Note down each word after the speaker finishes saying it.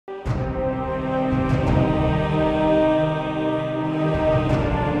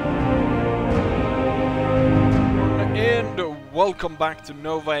welcome back to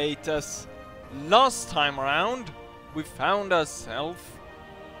Nova Aetas. Last time around, we found ourselves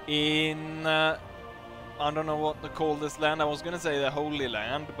in... I don't know what to call this land. I was gonna say the Holy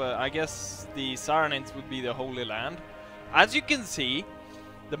Land, but I guess the Saranids would be the Holy Land. As you can see,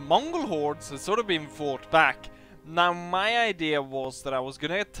 the Mongol hordes have sort of been fought back. Now, my idea was that I was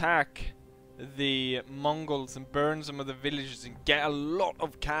gonna attack the Mongols and burn some of the villages and get a lot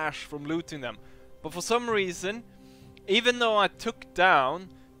of cash from looting them. But for some reason, even though I took down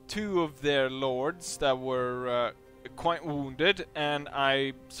two of their lords that were quite wounded, and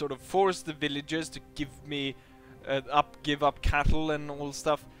I sort of forced the villagers to give up cattle and all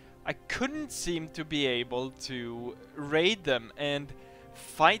stuff, I couldn't seem to be able to raid them, and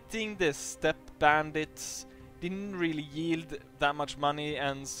fighting the steppe bandits didn't really yield that much money,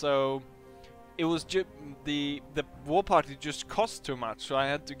 and so it was just the war party just cost too much, so I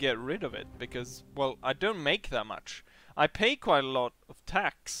had to get rid of it because, well, I don't make that much. I pay quite a lot of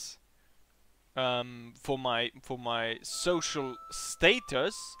tax for my social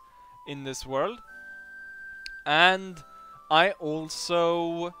status in this world, and I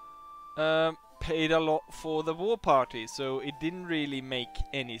also paid a lot for the war party, so it didn't really make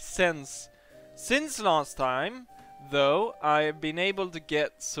any sense. Since last time, though, I've been able to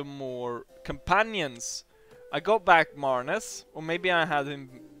get some more companions. I got back Marnus, or maybe I had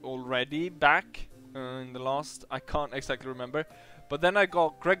him already back in the last, I can't exactly remember. But then I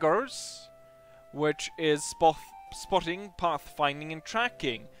got Gregors, which is spotting, pathfinding and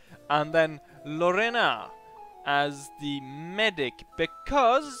tracking. And then Lorena as the medic,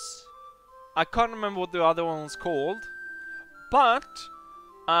 because I can't remember what the other one was called. But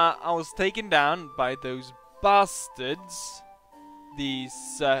I was taken down by those bastards, these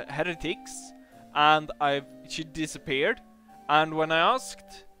heretics, and she disappeared. And when I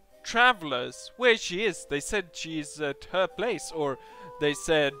asked travelers where she is, they said she's at her place, or they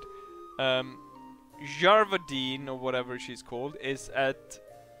said Jarvadine, or whatever she's called, is at,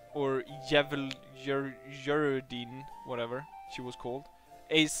 or Yeridin, whatever she was called,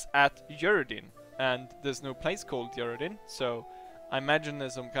 is at Yeridin, and there's no place called Yeridin, so I imagine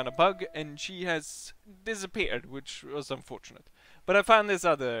there's some kind of bug, and she has disappeared, which was unfortunate. But I found this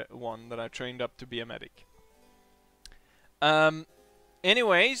other one that I trained up to be a medic.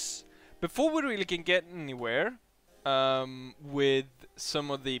 Anyways, before we really can get anywhere with some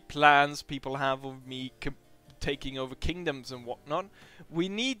of the plans people have of me taking over kingdoms and whatnot, we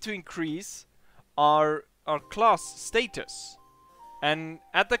need to increase our class status. And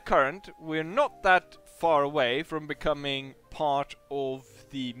at the current, we're not that far away from becoming part of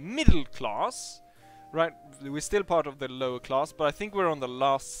the middle class, right? We're still part of the lower class, but I think we're on the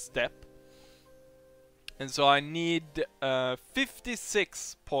last step. And so I need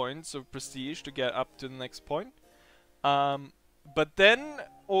 56 points of prestige to get up to the next point. But then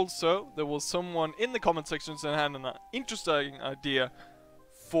also there was someone in the comment sections that had an interesting idea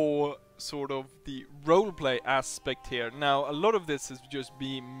for sort of the roleplay aspect here. Now, a lot of this is just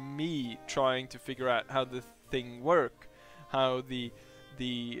me trying to figure out how the thing work, how the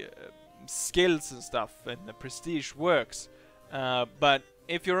skills and stuff and the prestige works. But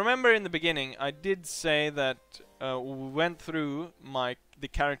if you remember in the beginning, I did say that we went through the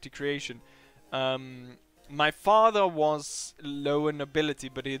character creation. My father was low in ability,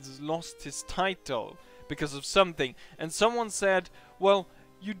 but he's lost his title because of something. And someone said, well,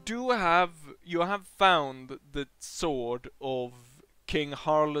 you have found the sword of King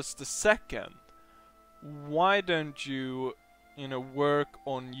Harlus II. Why don't you, work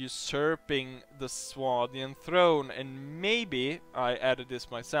on usurping the Swadian throne? And maybe, I added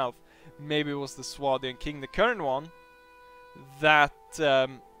this myself, maybe it was the Swadian king, the current one, that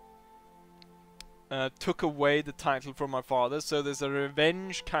took away the title from my father. So there's a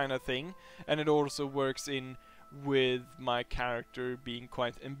revenge kind of thing, and it also works in with my character being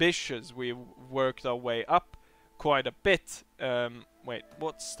quite ambitious. We've worked our way up quite a bit. Wait,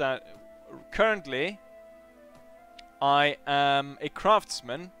 what's that? Currently, I am a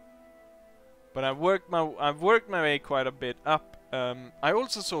craftsman, but I've worked my way quite a bit up. I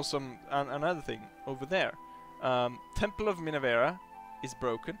also saw another thing over there. Temple of Minavera is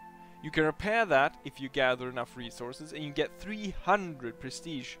broken. You can repair that if you gather enough resources, and you get 300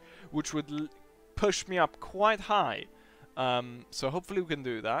 prestige, which would push me up quite high. So hopefully we can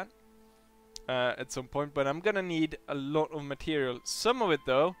do that at some point, but I'm gonna need a lot of material. Some of it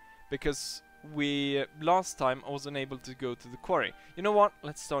though, because last time I wasn't able to go to the quarry. You know what?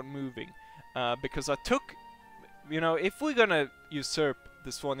 Let's start moving. Because I took, if we're gonna usurp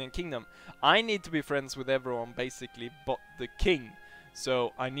the Swanian kingdom, I need to be friends with everyone basically but the king.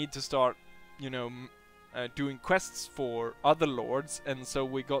 So I need to start, doing quests for other lords, and so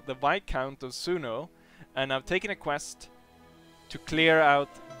we got the Viscount of Suno, and I've taken a quest to clear out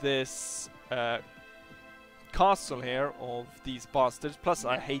this castle here of these bastards. Plus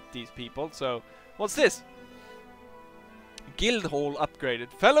I hate these people. So what's this? Guild Hall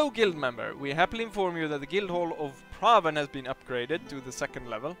upgraded. Fellow guild member, we happily inform you that the Guild Hall of Praven has been upgraded to the 2nd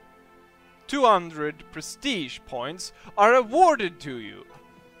level. 200 prestige points are awarded to you.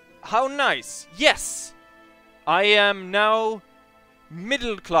 How nice. Yes, I am now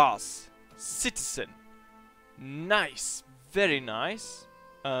middle class citizen. Nice, very nice.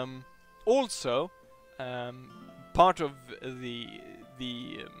 Also, part of the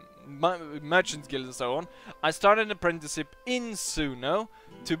Merchants Guild and so on, I started an apprenticeship in Suno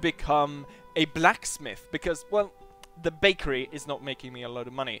to become a blacksmith, because, well, the bakery is not making me a lot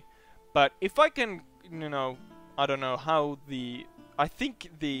of money. But if I can, you know, I don't know how I think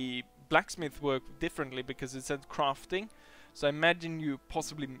the blacksmith work differently because it said crafting. So I imagine you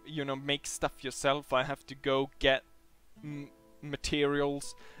possibly, you know, make stuff yourself. I have to go get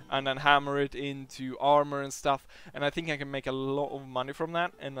materials and then hammer it into armor and stuff, and I think I can make a lot of money from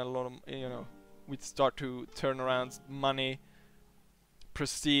that, and a lot of, you know, we'd start to turn around money,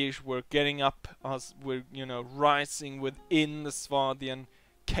 prestige. We're getting up as we're, you know, rising within the Svadian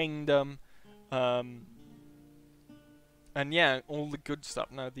kingdom, and yeah, all the good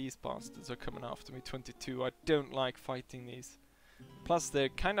stuff. Now these bastards are coming after me. 22. I don't like fighting these. Plus they're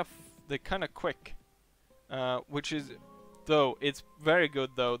kind of quick, which is, though, it's very good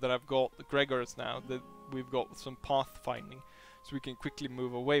though that I've got the Gregors now, that we've got some pathfinding, so we can quickly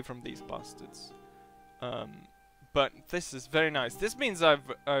move away from these bastards. But this is very nice. This means I've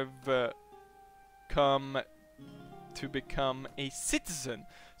come to become a citizen.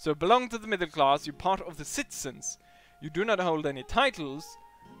 So belong to the middle class, you're part of the citizens. You do not hold any titles,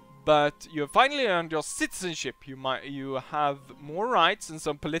 but you have finally earned your citizenship. You have more rights and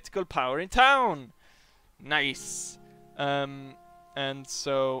some political power in town. Nice. And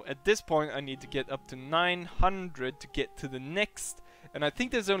so at this point I need to get up to 900 to get to the next, and I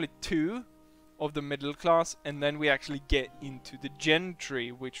think there's only 2 of the middle class, and then we actually get into the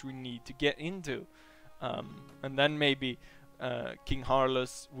gentry, which we need to get into, and then maybe King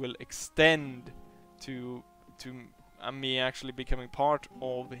Harlus will extend to me actually becoming part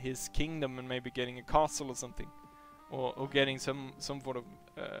of his kingdom, and maybe getting a castle or something, or getting some sort of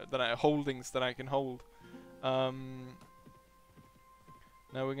holdings that I can hold.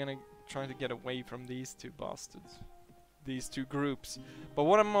 Now we're gonna try to get away from these 2 bastards, these 2 groups. But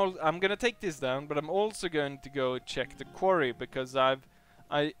what I'm gonna take this down, but I'm also going to go check the quarry, because I've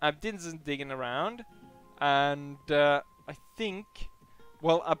done some digging around, and I think,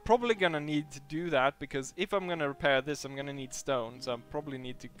 well, I'm probably gonna need to do that, because if I'm gonna repair this, I'm gonna need stone, so I probably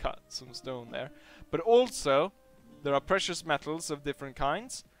need to cut some stone there. But also, there are precious metals of different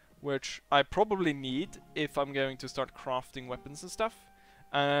kinds, which I probably need if I'm going to start crafting weapons and stuff.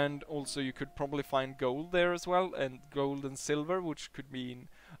 And also you could probably find gold there as well, and gold and silver, which could mean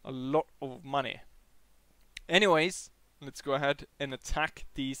a lot of money. Anyways, let's go ahead and attack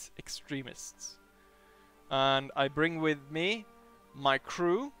these extremists. And I bring with me my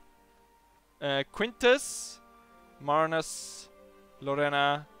crew, Quintus, Marnus,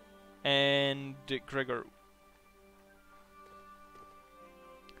 Lorena, and Gregor.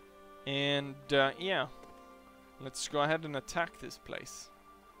 And yeah, let's go ahead and attack this place.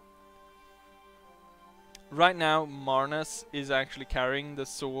 Right now, Marnus is actually carrying the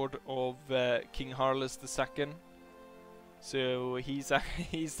sword of King Harlus II. So he's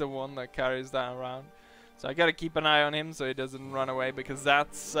the one that carries that around. So I gotta keep an eye on him so he doesn't run away, because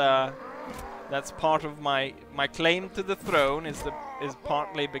that's part of my claim to the throne is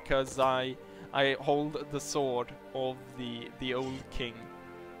partly because I hold the sword of the old king.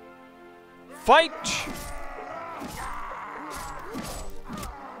 Fight!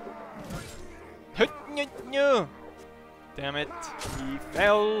 Damn it, he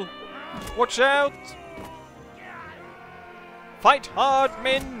fell. Watch out! Fight hard,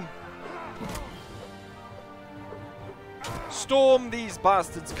 men! Storm these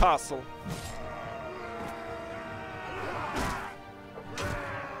bastards' castle.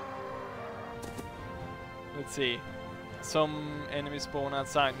 Let's see. Some enemies spawn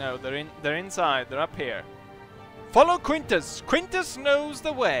outside. No, they're inside. They're up here. Follow Quintus. Quintus knows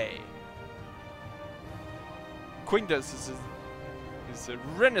the way. Quintus is a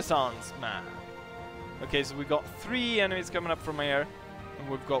Renaissance man. Okay, so we got 3 enemies coming up from here, and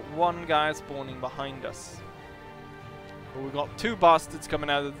we've got 1 guy spawning behind us. But we've got 2 bastards coming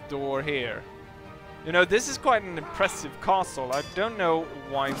out of the door here. You know, this is quite an impressive castle. I don't know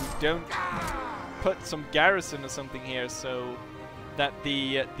why we don't put some garrison or something here so that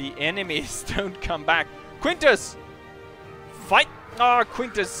the enemies don't come back. Quintus! Fight! Ah,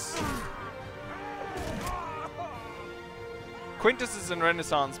 Quintus! Quintus is a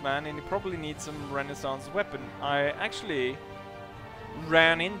Renaissance man, and he probably needs some Renaissance weapon. I actually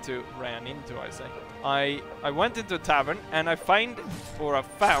ran into, I say. I went into a tavern, and I found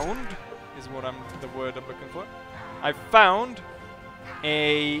is what the word I'm looking for. I found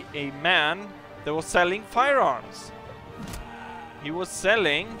a man that was selling firearms. He was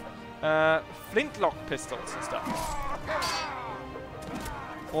selling flintlock pistols and stuff.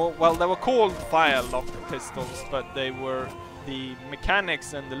 Or, well, they were called firelock pistols, but they were, the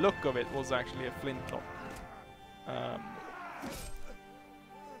mechanics and the look of it was actually a flintlock.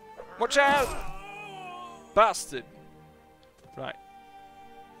 Watch out! Bastard! Right.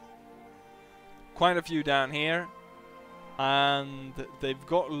 Quite a few down here. And they've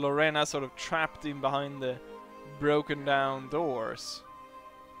got Lorena sort of trapped in behind the broken down doors.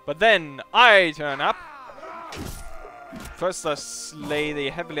 But then I turn up. First I slay the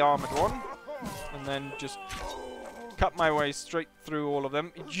heavily armored one. And then just cut my way straight through all of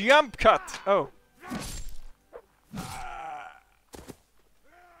them. Jump cut! Oh.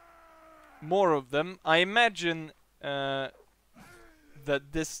 More of them. I imagine that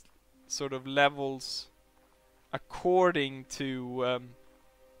this sort of levels according to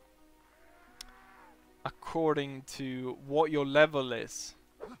what your level is.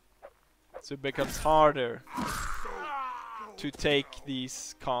 So it becomes harder to take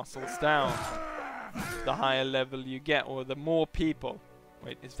these castles down the higher level you get, or the more people.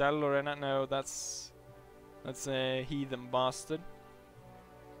 Wait, is that Lorena? No, that's a heathen bastard.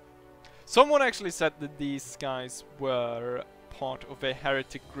 Someone actually said that these guys were part of a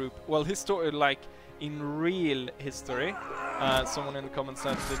heretic group. Well, like in real history, someone in the comments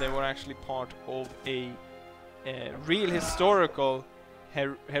said that they were actually part of a real historical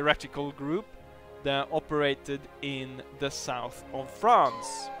heretical group that operated in the south of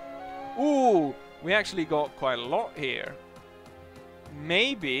France. Ooh, we actually got quite a lot here.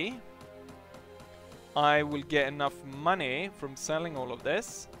 Maybe I will get enough money from selling all of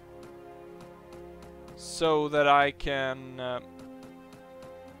this so that I can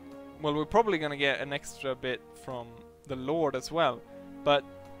well, we're probably gonna get an extra bit from the Lord as well, but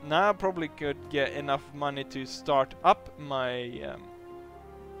now I probably could get enough money to start up my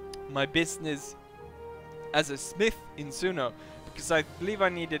my business as a smith in Suno, because I believe I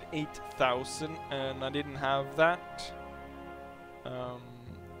needed 8,000 and I didn't have that.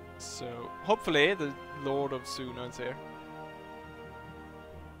 So hopefully the Lord of Suno is here.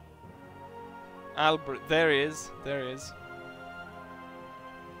 Albert, there he is.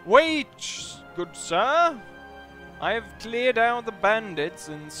 Wait, good sir. I have cleared out the bandits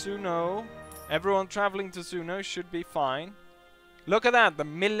in Suno. Everyone traveling to Suno should be fine. Look at that, the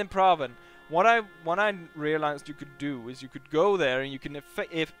Millen Province. What I realized you could do is you could go there and you can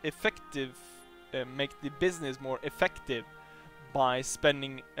make the business more effective by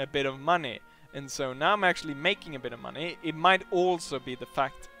spending a bit of money. And so now I'm actually making a bit of money. It might also be the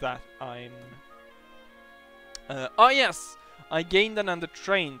fact that I'm oh yes, I gained and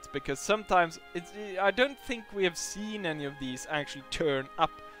undertrained, because sometimes I don't think we have seen any of these actually turn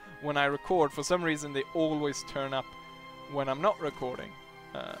up when I record. For some reason they always turn up when I'm not recording.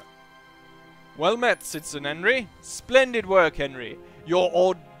 Well met, Citizen Henry. Splendid work, Henry. Your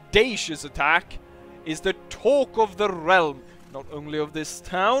audacious attack is the talk of the realm. Not only of this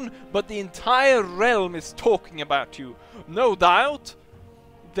town, but the entire realm is talking about you. No doubt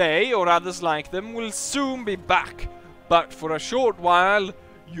they, or others like them, will soon be back. But for a short while,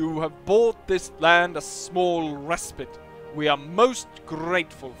 you have bought this land a small respite. We are most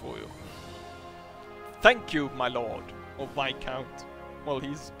grateful for you. Thank you, my lord, or viscount. Well,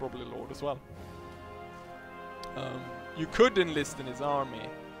 he's probably lord as well. You could enlist in his army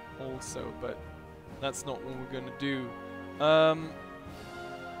also, but that's not what we're gonna do.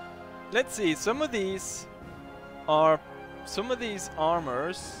 Let's see, some of these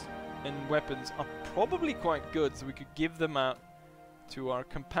armors and weapons are probably quite good, so we could give them out to our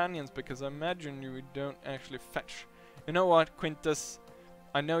companions, because I imagine you don't actually fetch. You know what, Quintus?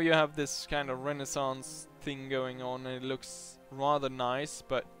 I know you have this kind of Renaissance thing going on and it looks rather nice,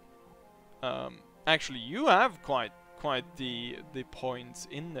 but actually you have quite the points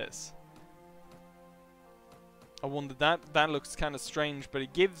in this. I wonder, that looks kind of strange, but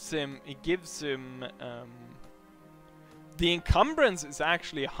it gives him the encumbrance is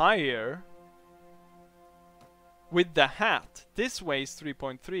actually higher with the hat. This weighs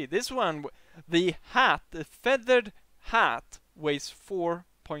 3.3. This one, the feathered hat weighs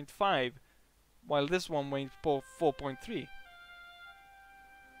 4.5. while this one weighs 4.3.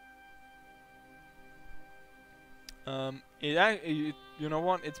 You know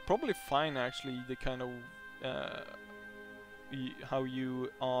what? It's probably fine actually. The kind of how you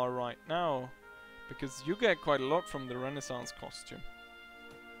are right now, because you get quite a lot from the Renaissance costume.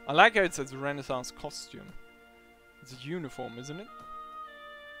 I like how it says Renaissance costume. It's a uniform, isn't it?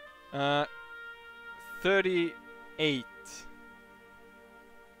 38,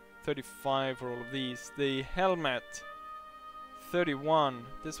 35 for all of these. The helmet, 31.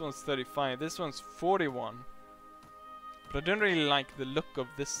 This one's 35. This one's 41. But I don't really like the look of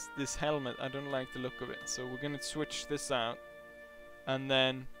this helmet. I don't like the look of it. So we're gonna switch this out. And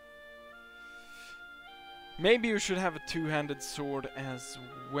then maybe you should have a two-handed sword as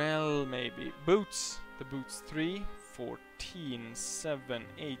well, maybe. Boots. The boots 3, 14, 7,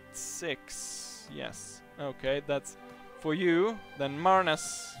 8, 6. Yes. Okay, that's for you. Then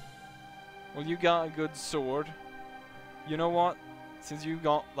Marnus. Well, you got a good sword. You know what? Since you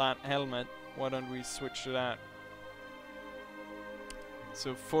got that helmet, why don't we switch to that?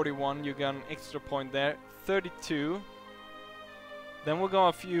 So 41, you got an extra point there. 32. Then we'll go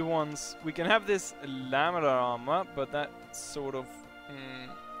a few ones. We can have this laminar armor, but that's sort of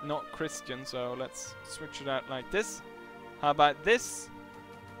not Christian, so let's switch it out like this. How about this?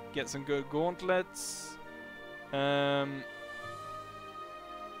 Get some good gauntlets.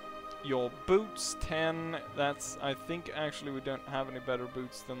 Your boots, 10. That's, I think actually we don't have any better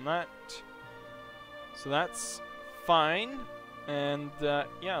boots than that. So that's fine. And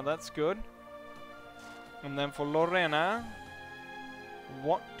yeah, that's good. And then for Lorena,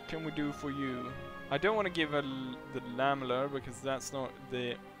 what can we do for you? I don't want to give her the lamellar, because that's not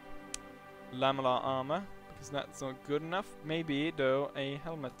the lamellar armor, because that's not good enough. Maybe though a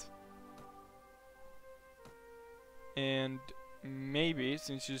helmet. And maybe,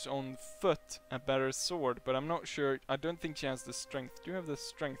 since she's on foot, a better sword, but I'm not sure. I don't think she has the strength. Do you have the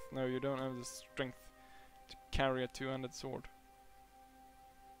strength? No, you don't have the strength to carry a two-handed sword.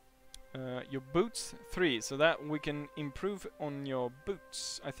 Your boots, 3, so that we can improve on your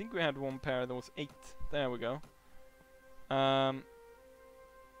boots. I think we had one pair that was 8. There we go.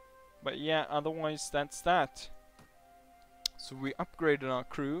 But yeah, otherwise that's that. So we upgraded our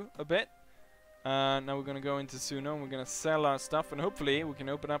crew a bit. Now we're gonna go into Suno and we're gonna sell our stuff, and hopefully we can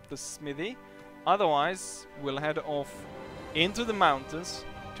open up the smithy. Otherwise, we'll head off into the mountains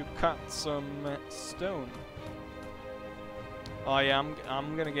to cut some stone. Oh yeah,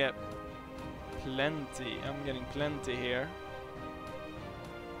 I'm gonna get plenty. I'm getting plenty here.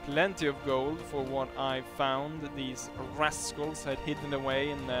 Plenty of gold for what I found these rascals had hidden away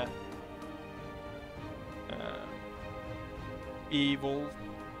in the evil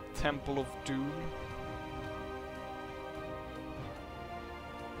Temple of Doom.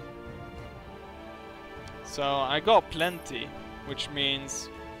 So I got plenty, which means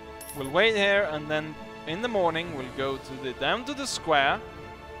we'll wait here, and then in the morning we'll go to down to the square,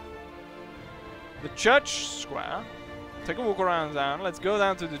 the church square. Take a walk around town. Let's go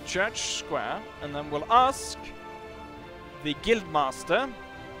down to the church square, and then we'll ask the guildmaster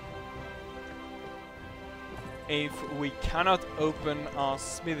if we cannot open our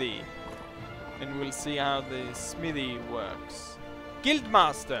smithy, and we'll see how the smithy works.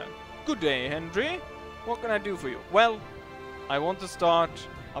 Guildmaster, good day, Henry. What can I do for you? Well, I want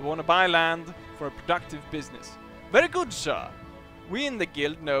to buy land for a productive business. Very good, sir. We in the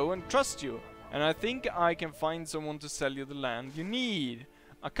guild know and trust you, and I think I can find someone to sell you the land you need.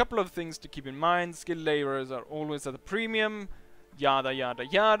 A couple of things to keep in mind. Skilled laborers are always at a premium. Yada yada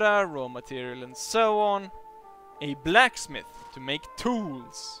yada. Raw material and so on. A blacksmith to make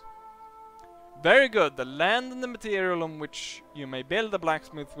tools. Very good. The land and the material on which you may build a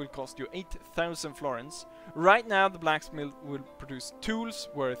blacksmith will cost you 8,000 florins. Right now the blacksmith will produce tools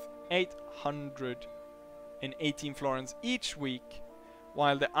worth 818 florins each week,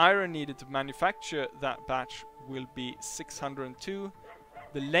 while the iron needed to manufacture that batch will be 602.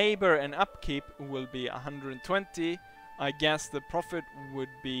 The labor and upkeep will be 120. I guess the profit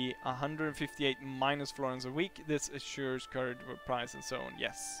would be 158 minus florins a week. This assures current price and so on.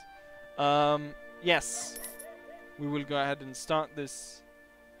 Yes. Yes. We will go ahead and start this.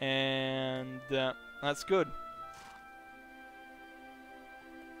 And that's good.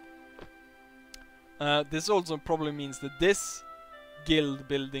 This also probably means that this guild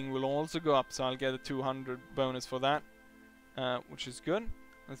building will also go up, so I'll get a 200 bonus for that, which is good.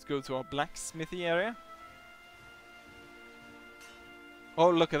 Let's go to our blacksmithy area. Oh,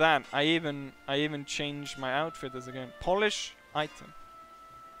 look at that! I even changed my outfit as again. Polish item.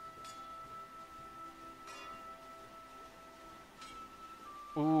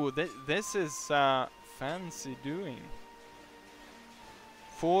 Ooh, Oh, this is fancy doing.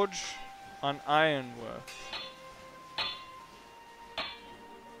 Forge on ironwork.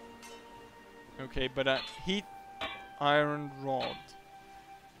 Okay, but heat iron rod.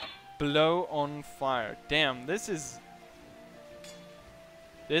 Blow on fire. Damn, this is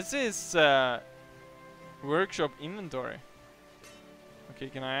workshop inventory. Okay,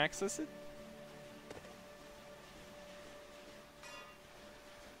 can I access it?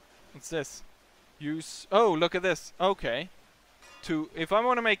 What's this? Use. Oh, look at this. Okay. If I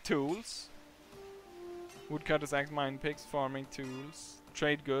want to make tools, woodcutters, axe, mine picks, farming tools,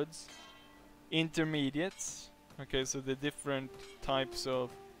 trade goods, intermediates. Okay, so the different types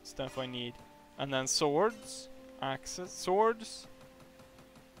of stuff I need, and then swords, axes, swords,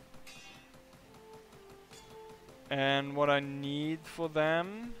 and what I need for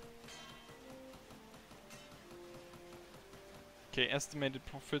them. Okay, estimated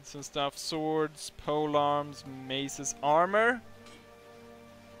profits and stuff. Swords, pole arms, maces, armor.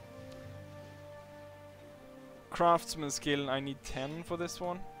 Craftsman skill, I need 10 for this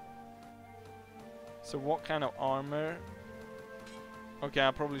one. So what kind of armor? Okay,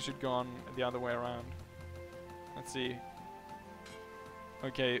 I probably should go on the other way around. Let's see.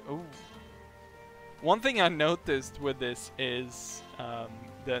 Okay, ooh. One thing I noticed with this is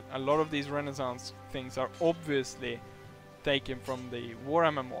that a lot of these Renaissance things are obviously taken from the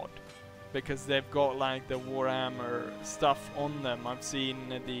Warhammer mod, because they've got like the Warhammer stuff on them. I've seen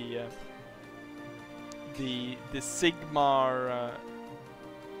the Sigmar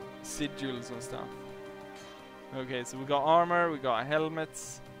sigils and stuff. Okay, so we got armor, we got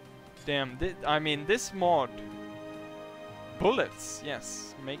helmets. Damn, I mean this mod. Bullets,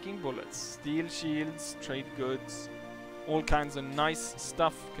 yes, making bullets, steel shields, trade goods, all kinds of nice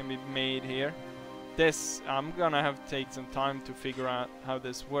stuff can be made here. This, I'm gonna have to take some time to figure out how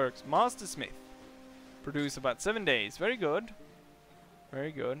this works. Master Smith. Produce about 7 days. Very good.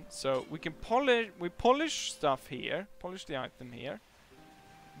 Very good. So we can polish stuff here. Polish the item here.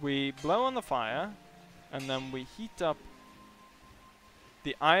 We blow on the fire. And then we heat up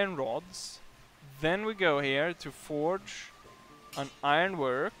the iron rods. Then we go here to forge an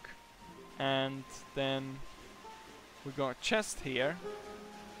ironwork. And then we got a chest here.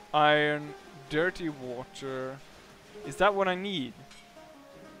 Iron, dirty water. Is that what I need?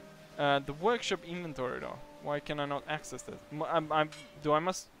 The workshop inventory though. Why can I not access this?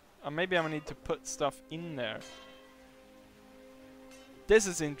 Maybe I need to put stuff in there. This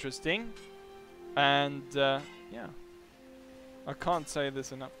is interesting. And yeah. I can't say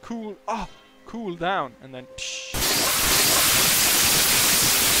this enough. Cool. Ah! Cool down. And then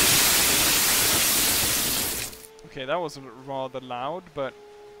okay, that was rather loud, but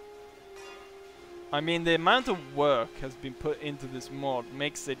I mean, the amount of work has been put into this mod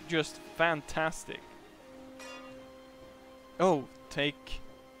makes it just fantastic. Oh, take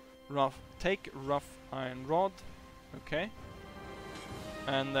rough iron rod. Okay.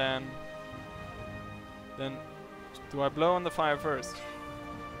 And then do I blow on the fire first?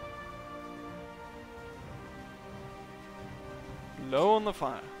 Blow on the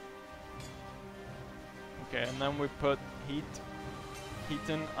fire. Okay, and then we put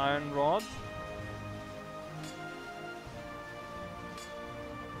heaten iron rod.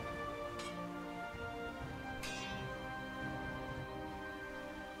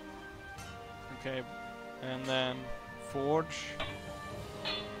 Okay, and then forge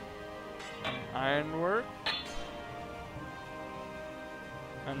ironwork,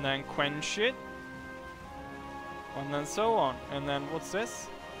 and then quench it, and then so on. And then what's this?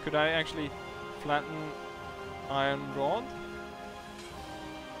 Could I actually flatten iron rod?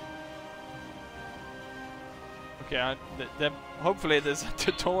 Okay, hopefully there's a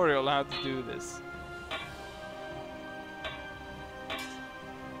tutorial how to do this.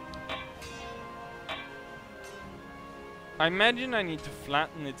 I imagine I need to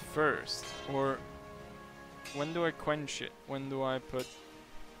flatten it first, or when do I quench it? When do I put...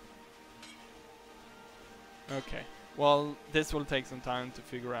 Okay, well, this will take some time to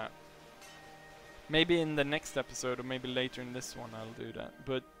figure out. Maybe in the next episode, or maybe later in this one I'll do that.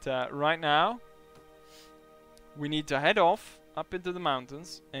 But right now, we need to head off up into the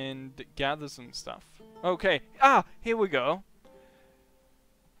mountains and gather some stuff. Okay, here we go.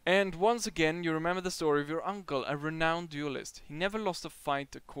 And once again, you remember the story of your uncle, a renowned duelist. He never lost a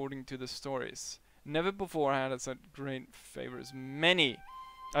fight according to the stories. Never before had such great favors. Many.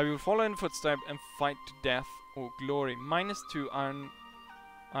 I will follow in footsteps and fight to death or glory. -2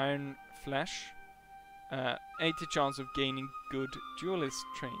 iron flesh. 80 chance of gaining good duelist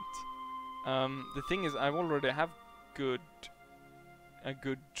trait. The thing is, I already have good a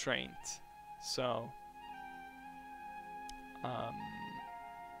good trait. So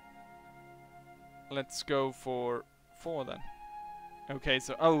let's go for 4 then. Okay,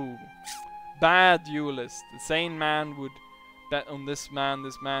 so bad duelist. The sane man would bet on this man.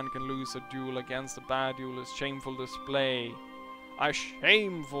 This man can lose a duel against a bad duelist. Shameful display. A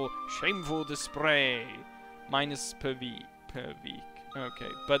shameful display. Minus per week.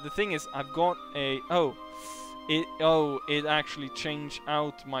 Okay, but the thing is, I've got a it actually changed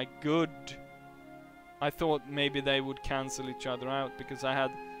out my good. I thought maybe they would cancel each other out because I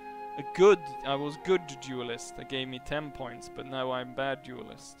was good duelist. That gave me 10 points, but now I'm bad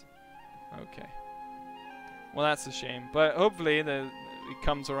duelist. Okay. Well, that's a shame, but hopefully it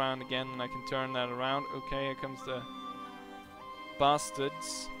comes around again and I can turn that around. Okay, here comes the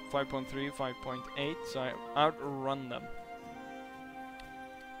bastards. 5.3, 5.8, so I outrun them.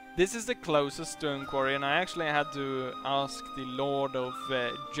 This is the closest stone quarry, and I actually had to ask the Lord of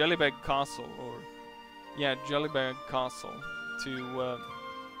Jellybeg Castle, Jellybeg Castle,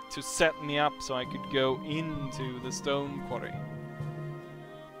 to set me up so I could go into the stone quarry.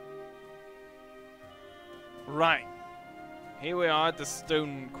 Right, here we are at the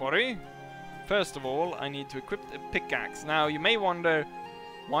stone quarry. First of all, I need to equip a pickaxe. Now, you may wonder,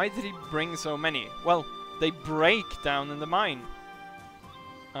 why did he bring so many? Well, they break down in the mine.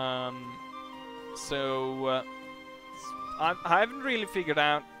 I haven't really figured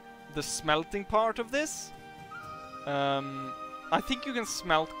out the smelting part of this. I think you can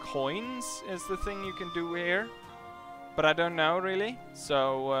smelt coins is the thing you can do here, but I don't know really.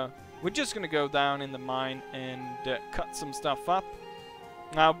 So we're just gonna go down in the mine and cut some stuff up.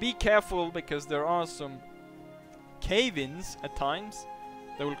 Now be careful because there are some cave-ins at times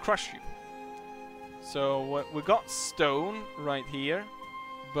that will crush you. So we got stone right here.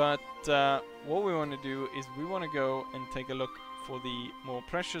 But what we want to do is we want to go and take a look for the more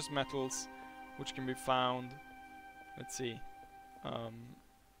precious metals, which can be found. Let's see.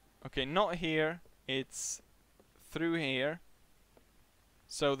 Okay, not here. It's through here.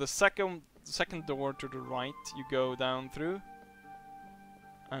 So the second door to the right, you go down through,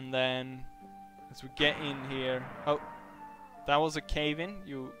 and then as we get in here, that was a cave-in.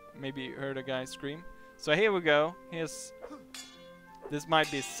 You maybe heard a guy scream. So here we go. This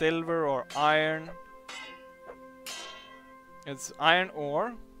might be silver or iron. It's iron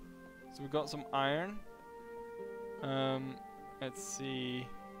ore. So we got some iron. Let's see.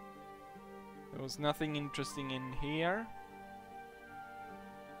 There was nothing interesting in here.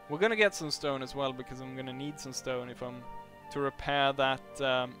 We're gonna get some stone as well because I'm gonna need some stone if I'm to repair that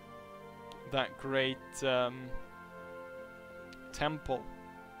that great temple.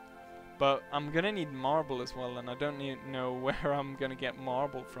 But I'm gonna need marble as well, and I don't know where I'm gonna get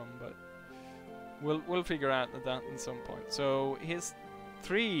marble from, but we'll figure out that at some point. So here's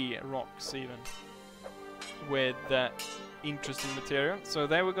 3 rocks even with interesting material. So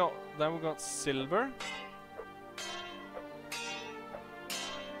there we got silver,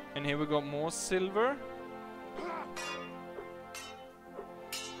 and here we got more silver.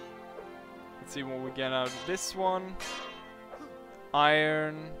 Let's see what we get out of this one.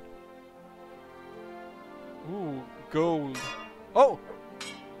 Iron. Ooh, gold. Oh!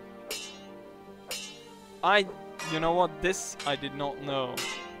 You know what? This I did not know.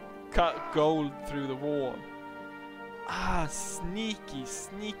 Cut gold through the wall. Ah, sneaky,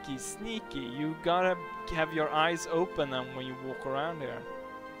 sneaky, sneaky. You gotta have your eyes open then when you walk around here.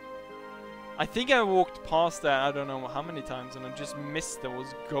 I think I walked past that, I don't know how many times, and I just missed there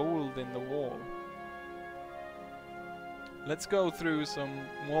was gold in the wall. Let's go through some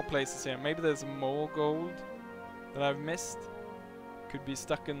more places here. Maybe there's more gold that I've missed. Could be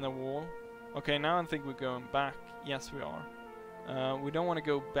stuck in the wall. Okay, now I think we're going back. Yes, we are. We don't want to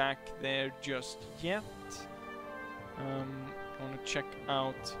go back there just yet. I want to check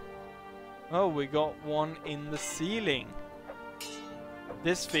out... Oh, we got one in the ceiling.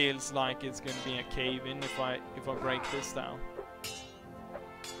 This feels like it's going to be a cave-in if I break this down.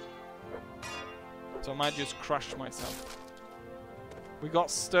 So I might just crush myself. We got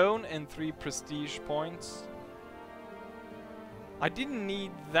stone and 3 prestige points. I didn't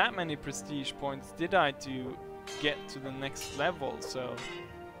need that many prestige points, did I, to get to the next level? So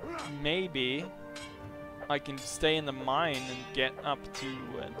maybe I can stay in the mine and get up to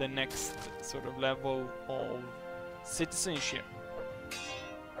the next sort of level of citizenship.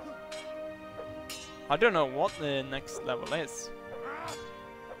 I don't know what the next level is.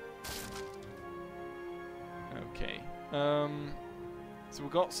 Okay. So we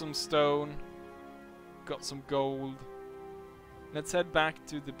got some stone, got some gold. Let's head back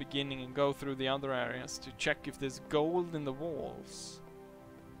to the beginning and go through the other areas to check if there's gold in the walls.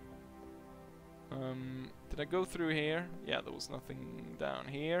 Did I go through here? Yeah, there was nothing down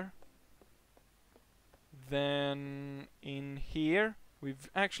here. Then in here, we've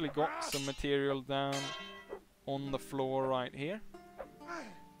actually got some material down on the floor right here.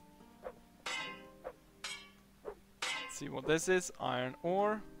 Let's see what this is. Iron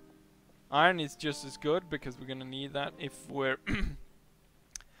ore. Iron is just as good because we're gonna need that if we're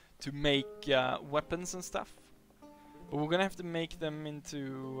to make weapons and stuff. But we're gonna have to make them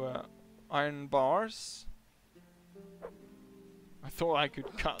into iron bars. I thought I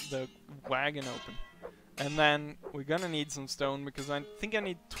could cut the wagon open. And then we're gonna need some stone because I think I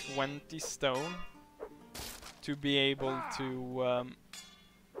need 20 stone to be able to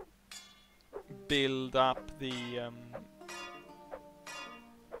build up the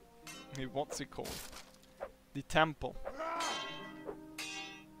what's it called? The temple.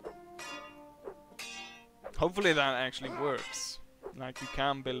 Hopefully that actually works. Like you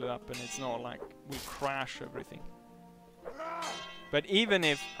can build it up and it's not like we crash everything. But even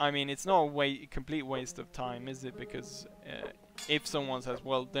if, I mean, it's not a complete waste of time, is it? Because if someone says,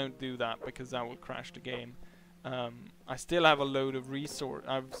 well, don't do that because that will crash the game. I still have a load of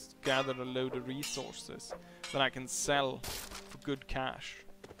I've gathered a load of resources that I can sell for good cash.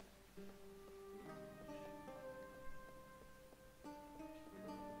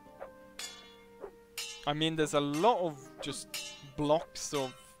 I mean, there's a lot of just blocks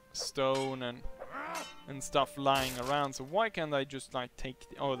of stone and stuff lying around, so why can't I just like take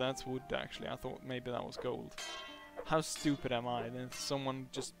the... Oh, that's wood actually. I thought maybe that was gold. How stupid am I? Then someone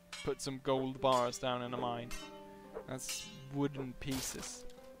just put some gold bars down in a mine. That's wooden pieces.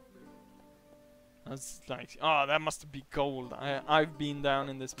 That's like, oh, that must be gold. I've been down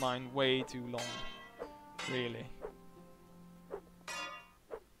in this mine way too long. Really.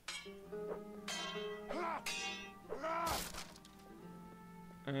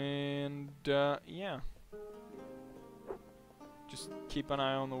 And yeah, just keep an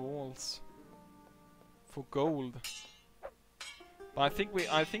eye on the walls for gold. But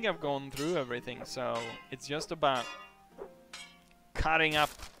I think I've gone through everything, so it's just about cutting up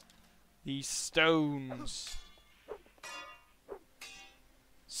these stones.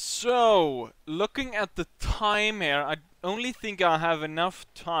 So, looking at the time here, I only think I have enough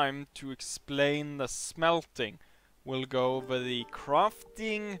time to explain the smelting. We'll go over the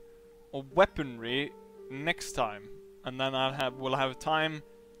crafting of weaponry next time, and then we'll have time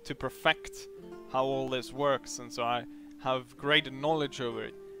to perfect how all this works, and so I have greater knowledge over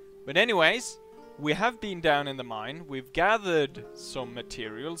it. But anyways, we have been down in the mine. We've gathered some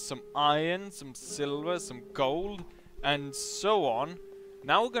materials, some iron, some silver, some gold, and so on.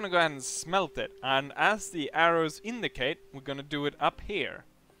 Now we're gonna go ahead and smelt it, and as the arrows indicate, we're gonna do it up here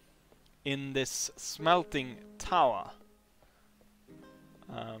in this smelting tower.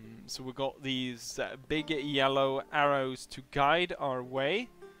 So we got these big yellow arrows to guide our way.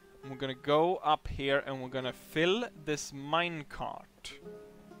 And we're gonna go up here and we're gonna fill this mine cart.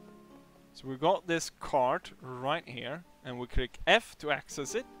 So we got this cart right here, and we click F to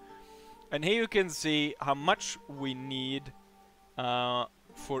access it. And here you can see how much we need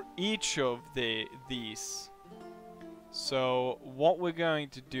for each of these. So what we're going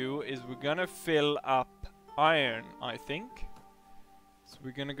to do is we're gonna fill up iron, I think. So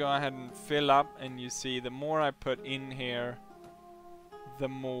we're gonna go ahead and fill up, and you see the more I put in here, the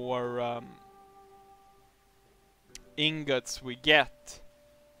more ingots we get.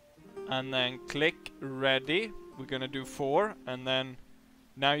 And then click ready. We're gonna do 4, and then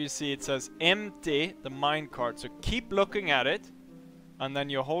now you see it says empty the minecart. So keep looking at it, and then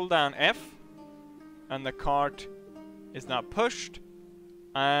you hold down F, and the cart is now pushed,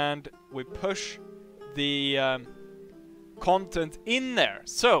 and we push the content in there.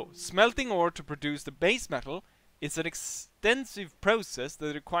 So, smelting ore to produce the base metal is an extensive process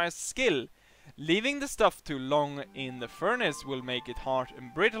that requires skill. Leaving the stuff too long in the furnace will make it hard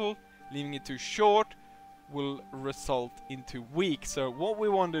and brittle. Leaving it too short will result into weak. So what we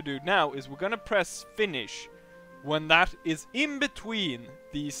want to do now is we're gonna press finish when that is in between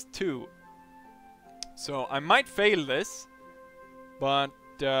these two. So I might fail this, but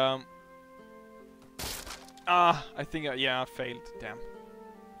I think yeah, I failed. Damn.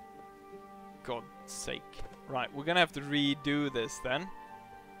 God's sake. Right, we're gonna have to redo this then.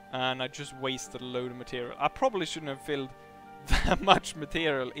 And I just wasted a load of material. I probably shouldn't have filled that much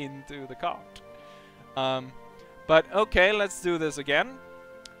material into the cart. But okay, let's do this again.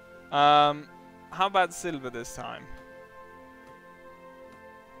 How about silver this time?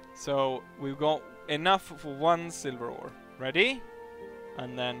 So we've got enough for 1 silver ore. Ready?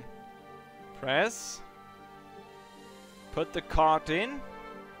 And then press. Put the cart in.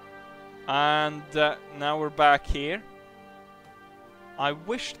 And now we're back here. I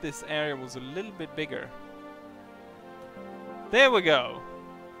wish this area was a little bit bigger. There we go.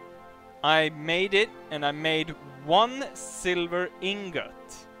 I made it, and I made 1 silver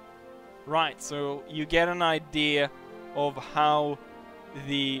ingot. Right, so you get an idea of how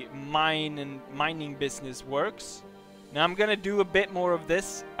the mining business works. Now I'm gonna do a bit more of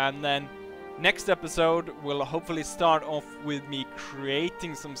this, and then next episode will hopefully start off with me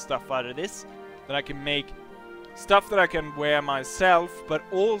creating some stuff out of this, that I can make stuff that I can wear myself, but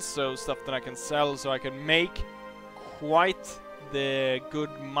also stuff that I can sell, so I can make quite the good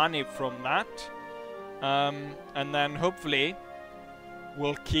money from that. And then hopefully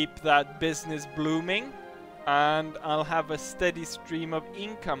we'll keep that business blooming, and I'll have a steady stream of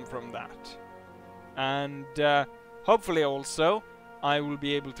income from that. And hopefully also I will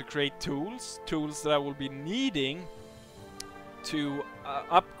be able to create tools that I will be needing to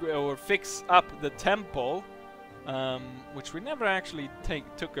upgrade or fix up the temple, which we never actually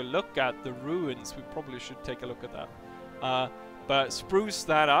took a look at. The ruins, we probably should take a look at that. But spruce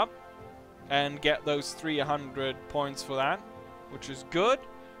that up and get those 300 points for that, which is good.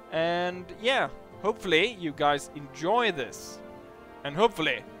 And yeah, hopefully you guys enjoy this, and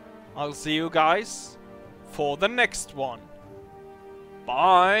hopefully I'll see you guys for the next one.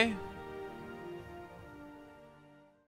 Bye!